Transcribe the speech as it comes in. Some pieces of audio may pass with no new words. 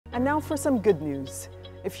And now for some good news.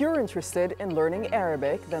 If you're interested in learning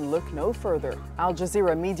Arabic, then look no further. Al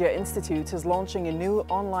Jazeera Media Institute is launching a new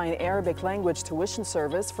online Arabic language tuition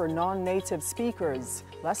service for non-native speakers.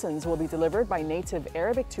 Lessons will be delivered by native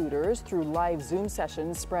Arabic tutors through live Zoom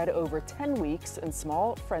sessions spread over 10 weeks in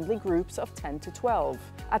small, friendly groups of 10 to 12.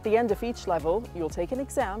 At the end of each level, you'll take an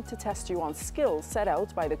exam to test you on skills set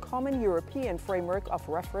out by the Common European Framework of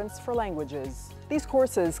Reference for Languages. These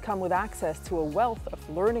courses come with access to a wealth of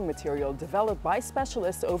learning material developed by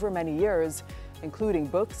specialists over many years, including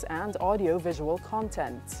books and audio-visual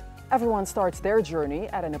content. Everyone starts their journey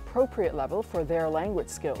at an appropriate level for their language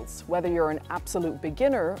skills. Whether you're an absolute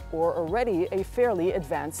beginner or already a fairly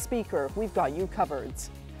advanced speaker, we've got you covered.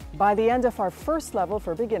 By the end of our first level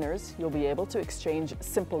for beginners, you'll be able to exchange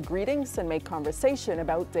simple greetings and make conversation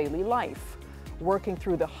about daily life. Working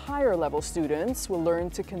through the higher level students will learn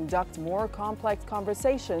to conduct more complex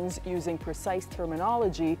conversations using precise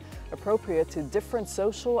terminology appropriate to different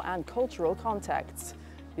social and cultural contexts.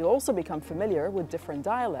 You'll also become familiar with different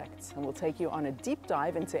dialects and will take you on a deep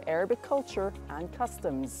dive into Arabic culture and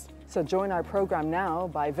customs. So join our program now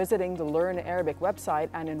by visiting the Learn Arabic website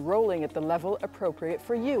and enrolling at the level appropriate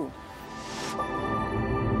for you.